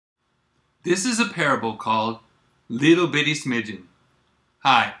This is a parable called Little Bitty Smidgen.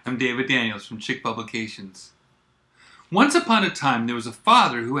 Hi, I'm David Daniels from Chick Publications. Once upon a time, there was a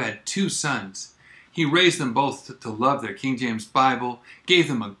father who had two sons. He raised them both to love their King James Bible, gave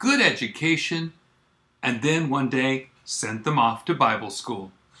them a good education, and then one day sent them off to Bible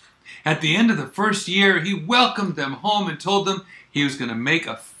school. At the end of the first year, he welcomed them home and told them he was going to make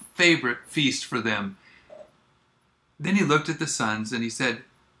a favorite feast for them. Then he looked at the sons and he said,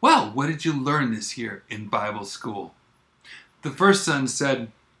 "Well, what did you learn this year in Bible school?" The first son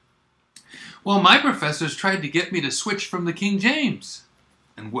said, "Well, my professors tried to get me to switch from the King James."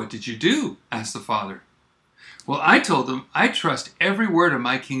 "And what did you do?" asked the father. "Well, I told them I trust every word of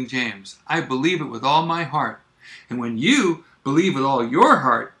my King James. I believe it with all my heart. And when you believe with all your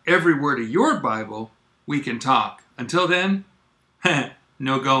heart every word of your Bible, we can talk. Until then,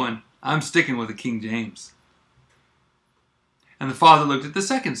 no going. I'm sticking with the King James." And the father looked at the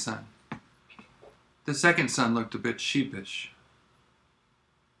second son. The second son looked a bit sheepish.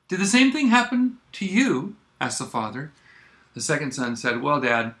 "Did the same thing happen to you?" asked the father. The second son said, "Well,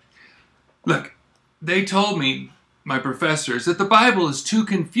 Dad, look, they told me, my professors, that the Bible is too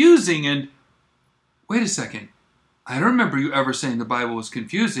confusing and..." "Wait a second. I don't remember you ever saying the Bible was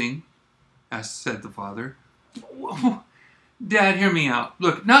confusing," said the father. "Dad, hear me out.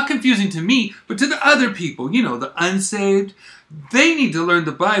 Look, not confusing to me, but to the other people, you know, the unsaved. They need to learn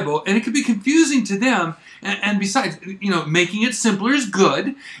the Bible, and it could be confusing to them. And besides, you know, making it simpler is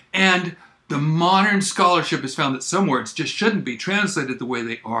good. And the modern scholarship has found that some words just shouldn't be translated the way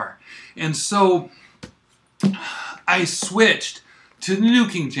they are. And so I switched to the New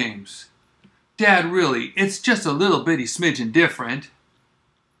King James. Dad, really, it's just a little bitty smidgen different."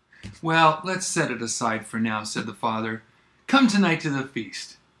 "Well, let's set it aside for now," said the father. "Come tonight to the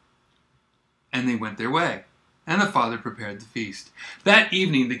feast." And they went their way, and the father prepared the feast. That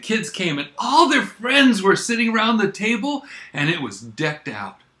evening, the kids came, and all their friends were sitting around the table, and it was decked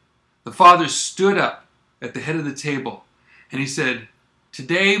out. The father stood up at the head of the table, and he said,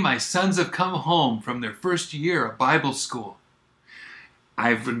 "Today, my sons have come home from their first year of Bible school.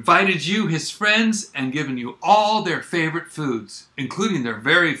 I've invited you, his friends, and given you all their favorite foods, including their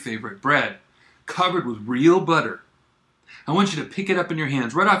very favorite bread, covered with real butter. I want you to pick it up in your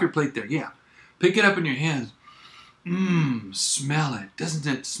hands, right off your plate there. Yeah, pick it up in your hands. Smell it. Doesn't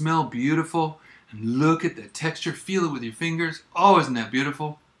it smell beautiful? And look at the texture. Feel it with your fingers. Oh, isn't that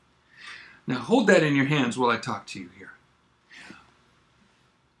beautiful? Now hold that in your hands while I talk to you here.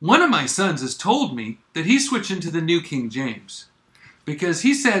 One of my sons has told me that he's switching to the New King James because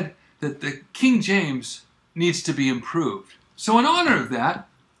he said that the King James needs to be improved. So in honor of that,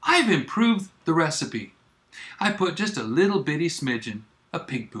 I've improved the recipe. I put just a little bitty smidgen of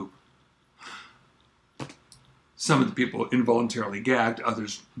pig poop." Some of the people involuntarily gagged,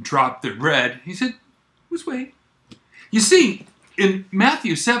 others dropped their bread. He said, "Just wait." You see, in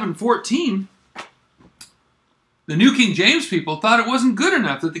Matthew 7:14, the New King James people thought it wasn't good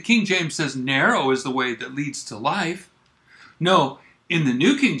enough that the King James says narrow is the way that leads to life. No, in the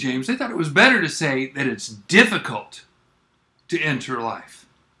New King James, they thought it was better to say that it's difficult to enter life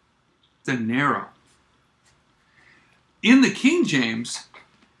than narrow. In the King James,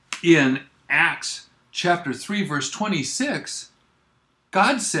 in Acts chapter 3, verse 26,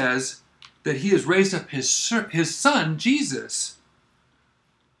 God says that he has raised up his son, Jesus.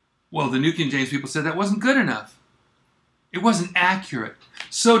 Well, the New King James people said that wasn't good enough. It wasn't accurate.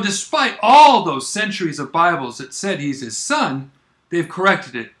 So despite all those centuries of Bibles that said he's his son, they've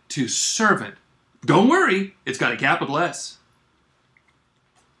corrected it to servant. Don't worry, it's got a capital S.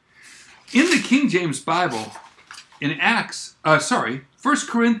 In the King James Bible, in 1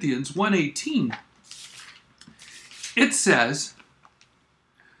 Corinthians 1:18, it says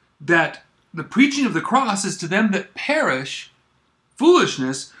that the preaching of the cross is to them that perish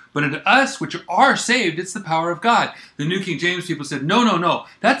foolishness, but unto us which are saved, it's the power of God. The New King James people said, no,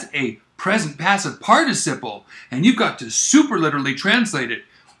 that's a present passive participle, and you've got to super literally translate it.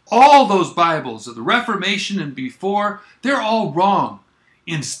 All those Bibles of the Reformation and before, they're all wrong.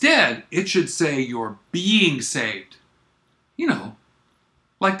 Instead, it should say you're being saved. You know,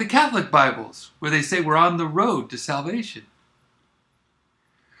 like the Catholic Bibles, where they say we're on the road to salvation.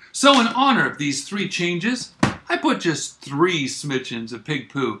 So in honor of these three changes, I put just 3 smidgens of pig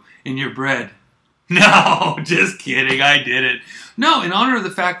poo in your bread. No, just kidding, I did it. No, in honor of the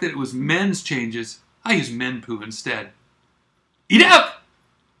fact that it was men's changes, I used men poo instead. Eat up!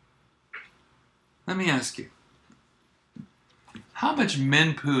 Let me ask you, how much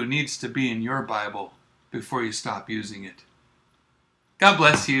men poo needs to be in your Bible before you stop using it? God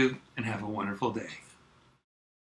bless you, and have a wonderful day.